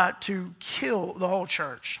kill the whole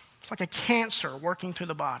church. It's like a cancer working through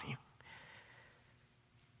the body.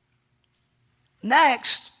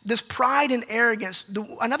 Next, this pride and arrogance,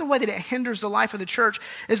 another way that it hinders the life of the church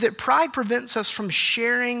is that pride prevents us from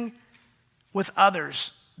sharing with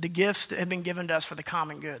others the gifts that have been given to us for the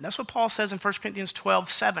common good. That's what Paul says in 1 Corinthians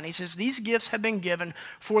 12:7. He says, these gifts have been given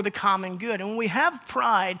for the common good. And when we have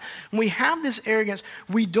pride, when we have this arrogance,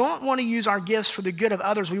 we don't want to use our gifts for the good of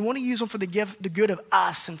others. We want to use them for the good of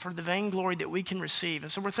us and for the vainglory that we can receive.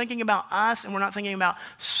 And so we're thinking about us, and we're not thinking about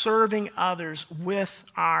serving others with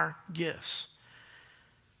our gifts.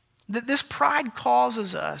 That this pride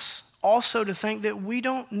causes us also to think that we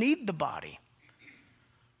don't need the body.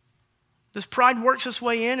 This pride works its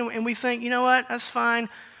way in, and we think, you know what, that's fine,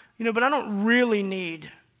 but I don't really need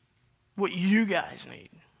what you guys need,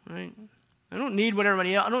 right? I don't need what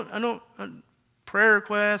everybody else. I don't prayer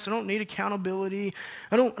requests. I don't need accountability.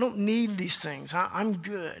 I don't need these things. I'm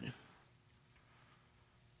good.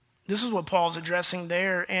 This is what Paul's addressing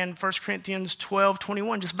there in 1 Corinthians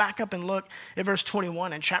 12:21. Just back up and look at verse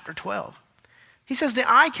 21 in chapter 12. He says, the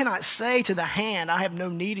eye cannot say to the hand, I have no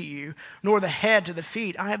need of you, nor the head to the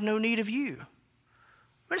feet, I have no need of you.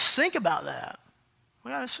 Just think about that.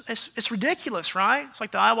 Well, it's ridiculous, right? It's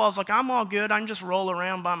like the eyeball's like, I'm all good. I can just roll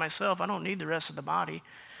around by myself. I don't need the rest of the body.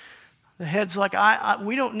 The head's like,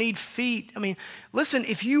 we don't need feet. I mean, listen,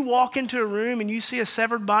 if you walk into a room and you see a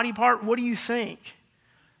severed body part, what do you think?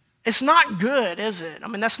 It's not good, is it? I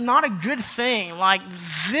mean, that's not a good thing. Like,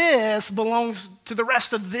 this belongs to the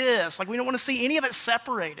rest of this. Like, we don't want to see any of it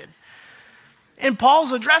separated. And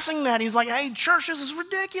Paul's addressing that. He's like, hey, church, this is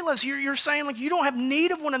ridiculous. You're saying, like, you don't have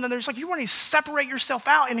need of one another. It's like you want to separate yourself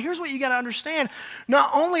out. And here's what you got to understand.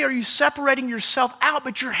 Not only are you separating yourself out,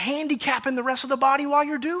 but you're handicapping the rest of the body while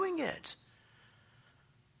you're doing it.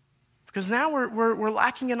 Because now we're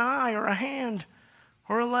lacking an eye or a hand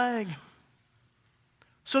or a leg.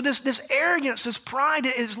 So this arrogance, this pride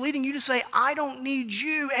is leading you to say, I don't need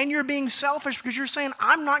you, and you're being selfish because you're saying,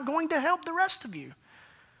 I'm not going to help the rest of you.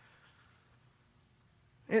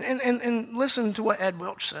 And listen to what Ed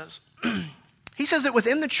Welch says. He says that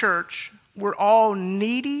within the church, we're all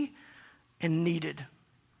needy and needed,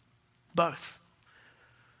 both.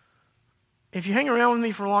 If you hang around with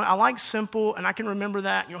me for long, I like simple, and I can remember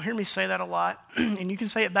that. You'll hear me say that a lot, and you can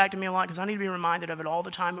say it back to me a lot because I need to be reminded of it all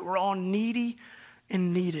the time, but we're all needy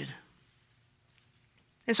and needed.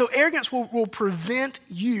 And so arrogance will prevent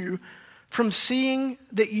you from seeing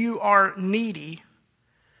that you are needy,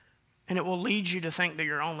 and it will lead you to think that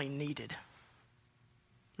you're only needed.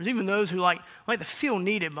 There's even those who like to feel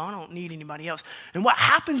needed, but I don't need anybody else. And what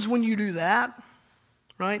happens when you do that,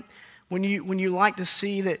 right? When you like to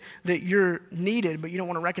see that you're needed, but you don't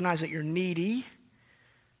want to recognize that you're needy,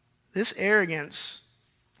 this arrogance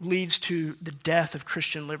leads to the death of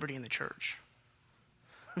Christian liberty in the church.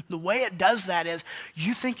 The way it does that is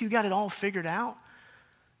you think you got it all figured out,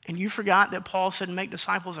 and you forgot that Paul said make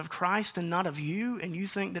disciples of Christ and not of you, and you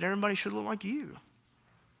think that everybody should look like you.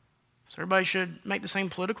 So everybody should make the same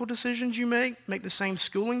political decisions you make the same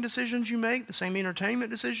schooling decisions you make, the same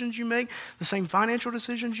entertainment decisions you make, the same financial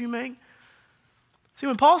decisions you make. See,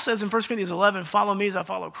 when Paul says in 1 Corinthians 11, follow me as I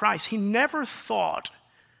follow Christ, he never thought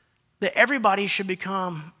that everybody should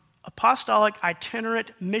become apostolic,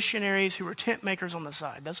 itinerant missionaries who were tent makers on the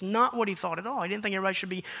side. That's not what he thought at all. He didn't think everybody should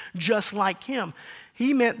be just like him.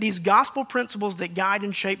 He meant these gospel principles that guide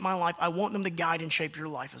and shape my life, I want them to guide and shape your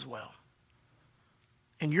life as well.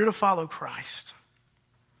 And you're to follow Christ.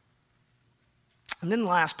 And then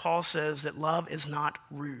last, Paul says that love is not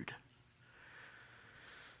rude.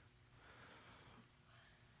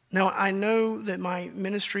 Now, I know that my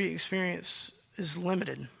ministry experience is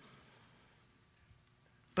limited,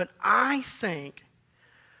 but I think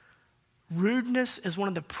rudeness is one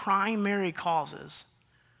of the primary causes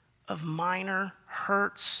of minor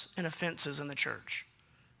hurts and offenses in the church,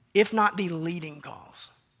 if not the leading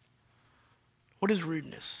cause. What is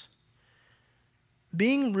rudeness?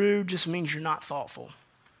 Being rude just means you're not thoughtful.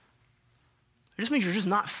 It just means you're just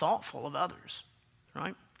not thoughtful of others,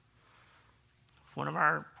 right? If one of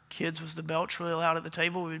our kids was to belch really loud at the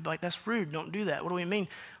table, we'd be like, that's rude, don't do that. What do we mean?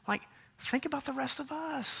 Like, think about the rest of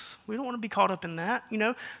us. We don't want to be caught up in that,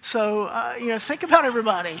 So, think about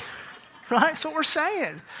everybody, right? That's what we're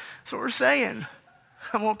saying.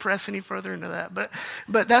 I won't press any further into that,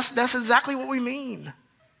 but that's exactly what we mean.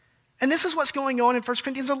 And this is what's going on in 1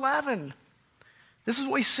 Corinthians 11. This is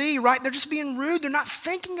what we see, right? They're just being rude. They're not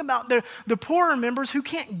thinking about the poorer members who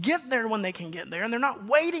can't get there when they can get there, and they're not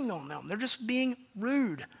waiting on them. They're just being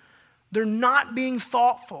rude. They're not being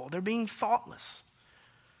thoughtful. They're being thoughtless.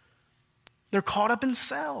 They're caught up in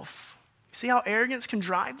self. You see how arrogance can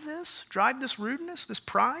drive this rudeness, this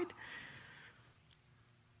pride?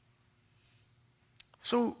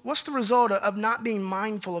 So what's the result of not being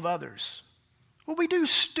mindful of others? Well, we do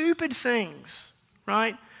stupid things,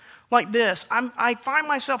 right? Like this. I find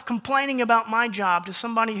myself complaining about my job to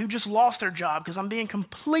somebody who just lost their job because I'm being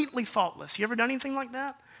completely thoughtless. You ever done anything like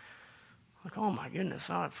that? Like, oh my goodness,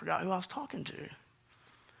 I forgot who I was talking to. Let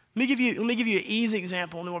me give you an easy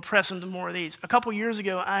example, and then we'll press into more of these. A couple years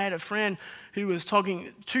ago, I had a friend who was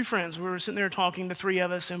talking, two friends. We were sitting there talking, the three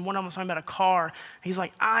of us, and one of them was talking about a car. He's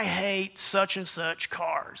like, I hate such and such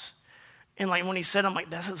cars. And like when he said, I'm like,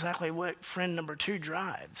 that's exactly what friend number two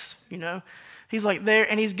drives, He's like there,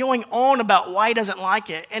 and he's going on about why he doesn't like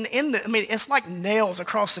it. And it's like nails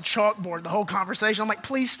across the chalkboard, the whole conversation. I'm like,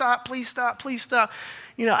 please stop, please stop, please stop.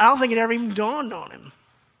 I don't think it ever even dawned on him.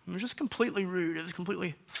 It was just completely rude. It was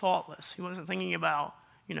completely thoughtless. He wasn't thinking about,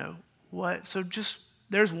 what. So just,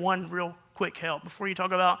 there's one real quick help. Before you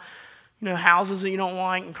talk about, houses that you don't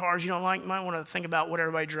like and cars you don't like, you might want to think about what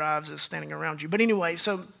everybody drives that's standing around you. But anyway,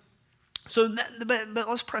 so But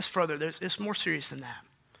let's press further. It's more serious than that.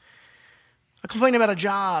 I complain about a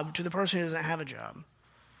job to the person who doesn't have a job.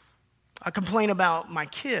 I complain about my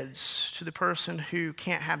kids to the person who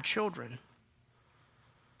can't have children.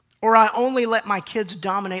 Or I only let my kids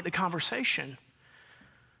dominate the conversation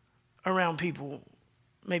around people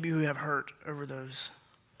maybe who have hurt over those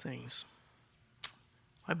things.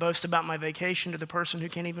 I boast about my vacation to the person who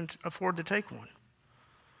can't even afford to take one.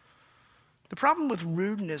 The problem with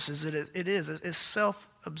rudeness is that it's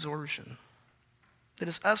self-absorption. That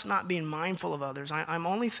it's us not being mindful of others. I'm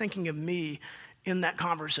only thinking of me in that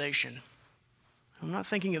conversation. I'm not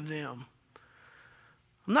thinking of them.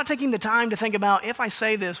 I'm not taking the time to think about, if I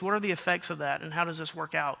say this, what are the effects of that and how does this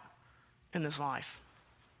work out in this life?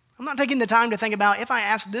 I'm not taking the time to think about, if I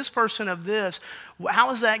ask this person of this,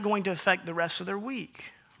 how is that going to affect the rest of their week,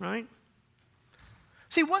 right?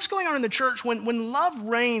 See, what's going on in the church when love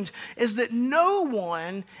reigns is that no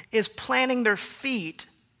one is planting their feet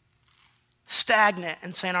stagnant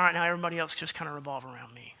and saying, all right, now everybody else just kind of revolve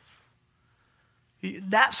around me.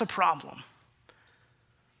 That's a problem.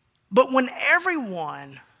 But when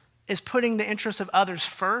everyone is putting the interests of others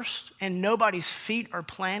first and nobody's feet are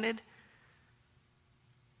planted,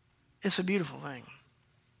 it's a beautiful thing.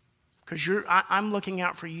 Because I'm looking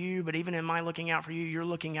out for you, but even in my looking out for you, you're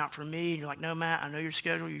looking out for me. And you're like, no, Matt, I know your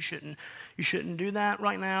schedule. You shouldn't do that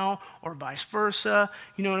right now, or vice versa.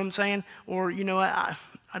 You know what I'm saying? Or, you know what,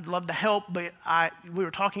 I'd love to help, but we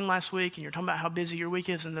were talking last week, and you're talking about how busy your week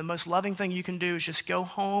is, and the most loving thing you can do is just go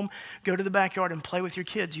home, go to the backyard, and play with your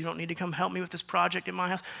kids. You don't need to come help me with this project in my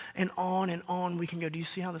house. And on we can go. Do you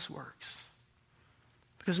see how this works?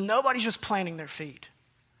 Because nobody's just planting their feet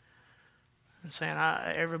and saying,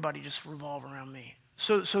 everybody just revolve around me.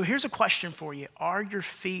 So here's a question for you. Are your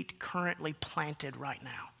feet currently planted right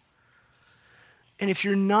now? And if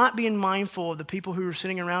you're not being mindful of the people who are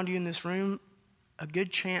sitting around you in this room, a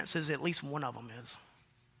good chance is at least one of them is.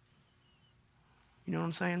 You know what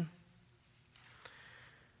I'm saying?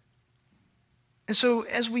 And so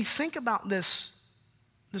as we think about this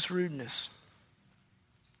rudeness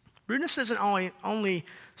doesn't only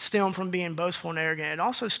stem from being boastful and arrogant. It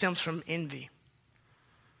also stems from envy.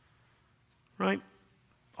 Right?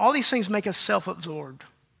 All these things make us self-absorbed.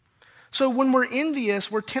 So when we're envious,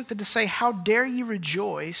 we're tempted to say, how dare you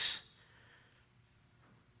rejoice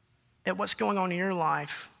at what's going on in your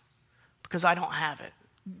life because I don't have it.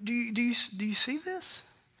 Do you see this?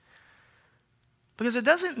 Because it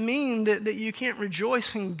doesn't mean that you can't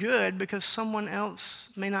rejoice in good because someone else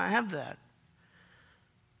may not have that.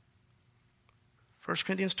 1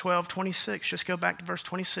 Corinthians 12:26, just go back to verse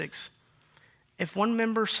 26. If one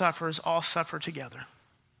member suffers, all suffer together.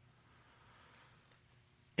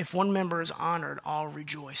 If one member is honored, all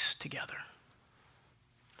rejoice together.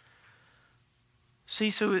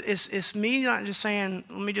 See, so it's me not just saying,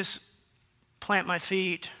 let me just plant my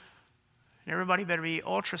feet, and everybody better be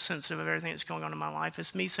ultra sensitive of everything that's going on in my life.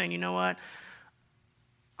 It's me saying, you know what?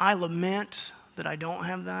 I lament that I don't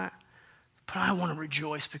have that, but I want to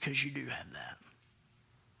rejoice because you do have that.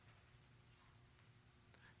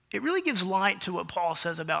 It really gives light to what Paul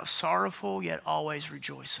says about sorrowful yet always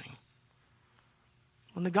rejoicing.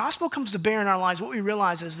 When the gospel comes to bear in our lives, what we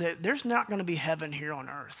realize is that there's not going to be heaven here on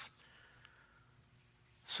earth.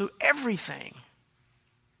 So everything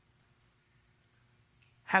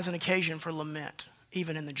has an occasion for lament,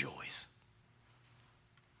 even in the joys.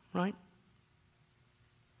 Right?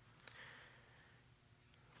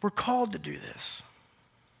 We're called to do this.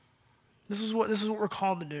 This is what we're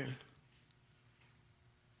called to do.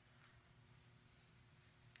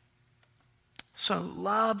 So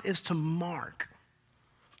love is to mark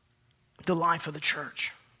the life of the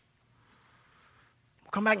church.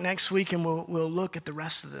 We'll come back next week and we'll look at the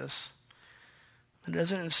rest of this. It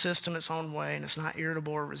doesn't insist on its own way, and it's not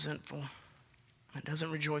irritable or resentful. It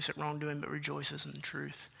doesn't rejoice at wrongdoing, but rejoices in the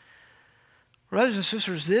truth. Brothers and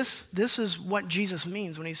sisters, this is what Jesus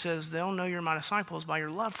means when he says, they'll know you're my disciples by your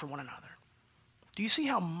love for one another. Do you see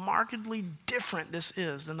how markedly different this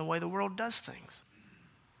is than the way the world does things?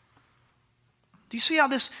 Do you see how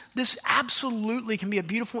this absolutely can be a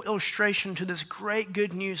beautiful illustration to this great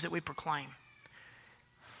good news that we proclaim?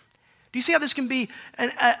 Do you see how this can be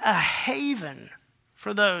a haven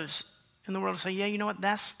for those in the world to say, yeah, you know what,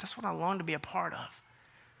 that's what I long to be a part of.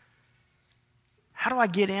 How do I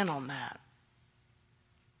get in on that?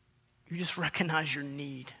 You just recognize your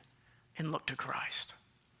need and look to Christ.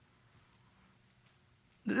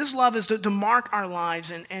 This love is to mark our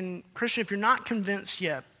lives. And Christian, if you're not convinced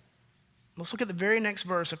yet, let's look at the very next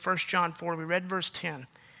verse of 1 John 4. We read verse 10.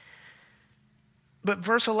 But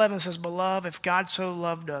verse 11 says, Beloved, if God so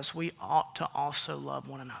loved us, we ought to also love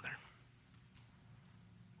one another.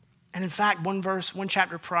 And in fact, one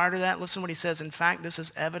chapter prior to that, listen to what he says. In fact, this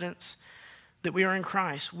is evidence that we are in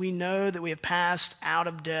Christ. We know that we have passed out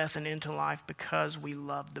of death and into life because we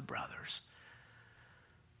love the brothers.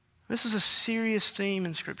 This is a serious theme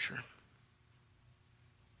in Scripture.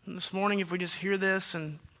 And this morning, if we just hear this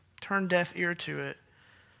and turn deaf ear to it,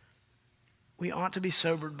 we ought to be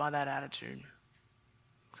sobered by that attitude.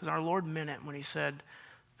 Because our Lord meant it when he said,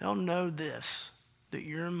 they'll know this, that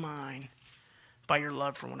you're mine, by your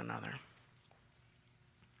love for one another.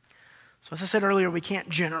 So as I said earlier, we can't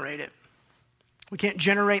generate it. We can't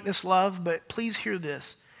generate this love, but please hear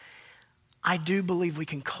this. I do believe we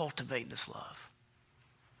can cultivate this love.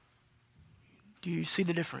 Do you see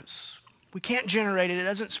the difference? We can't generate it. It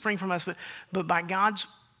doesn't spring from us, but by God's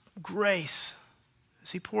grace,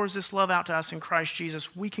 as he pours this love out to us in Christ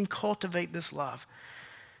Jesus, we can cultivate this love.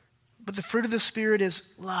 But the fruit of the Spirit is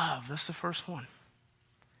love. That's the first one.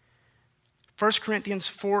 1 Corinthians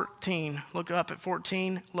 14, look up at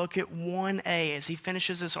 14, look at 1a as he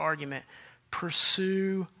finishes this argument.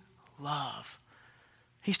 Pursue love.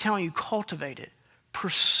 He's telling you, cultivate it.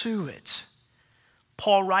 Pursue it.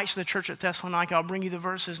 Paul writes to the church at Thessalonica, I'll bring you the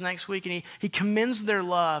verses next week, and he commends their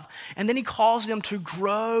love. And then he calls them to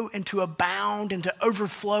grow and to abound and to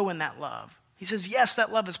overflow in that love. He says, yes,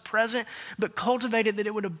 that love is present, but cultivate it that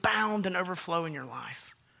it would abound and overflow in your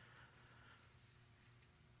life.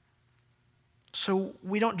 So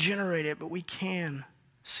we don't generate it, but we can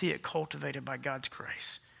see it cultivated by God's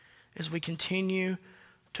grace as we continue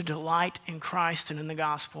to delight in Christ and in the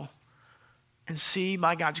gospel and see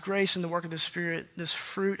by God's grace and the work of the Spirit this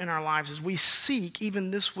fruit in our lives as we seek even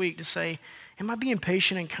this week to say, am I being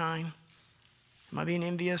patient and kind? Am I being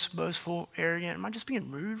envious, boastful, arrogant? Am I just being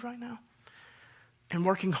rude right now? And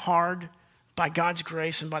working hard by God's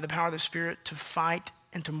grace and by the power of the Spirit to fight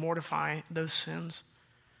and to mortify those sins.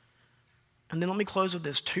 And then let me close with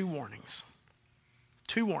this, 2 warnings.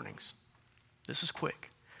 2 warnings. This is quick.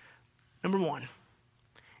 Number 1,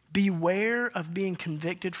 beware of being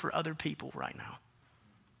convicted for other people right now.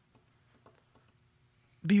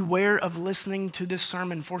 Beware of listening to this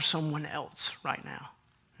sermon for someone else right now.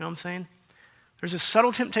 You know what I'm saying? There's a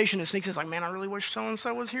subtle temptation that sneaks in. It's like, man, I really wish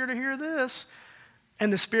so-and-so was here to hear this.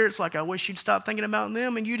 And the Spirit's like, I wish you'd stop thinking about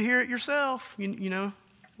them and you'd hear it yourself. You know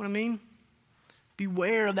what I mean?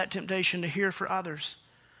 Beware of that temptation to hear for others.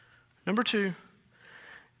 Number 2,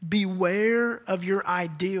 beware of your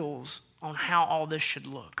ideals on how all this should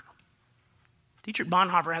look. Dietrich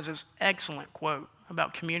Bonhoeffer has this excellent quote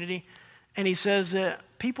about community, and he says that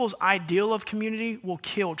people's ideal of community will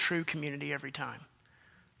kill true community every time.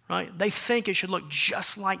 Right? They think it should look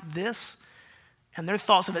just like this, and their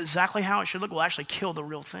thoughts of exactly how it should look will actually kill the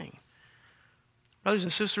real thing. Brothers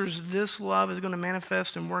and sisters, this love is going to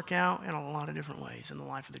manifest and work out in a lot of different ways in the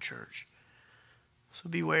life of the church. So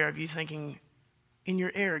beware of you thinking in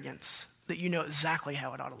your arrogance that you know exactly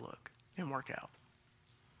how it ought to look and work out.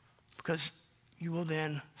 Because you will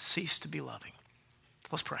then cease to be loving.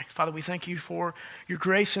 Let's pray. Father, we thank you for your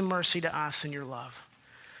grace and mercy to us and your love.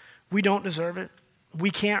 We don't deserve it.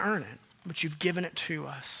 We can't earn it, but you've given it to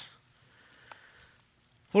us.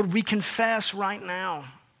 Lord, we confess right now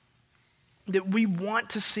that we want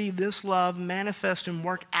to see this love manifest and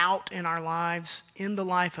work out in our lives, in the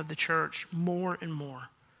life of the church, more and more.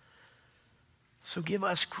 So give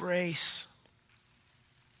us grace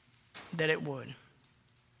that it would.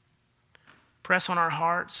 Press on our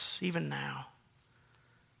hearts even now.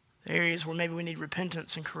 The areas where maybe we need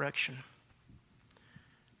repentance and correction.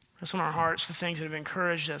 Press on our hearts the things that have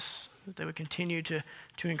encouraged us, that they would continue to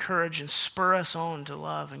encourage and spur us on to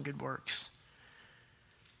love and good works.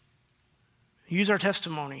 Use our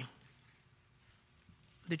testimony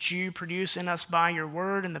that you produce in us by your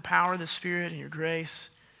word and the power of the Spirit and your grace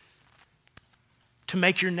to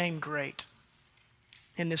make your name great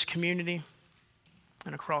in this community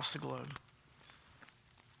and across the globe.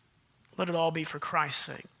 Let it all be for Christ's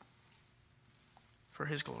sake, for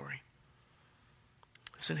his glory.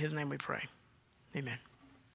 It's in his name we pray. Amen.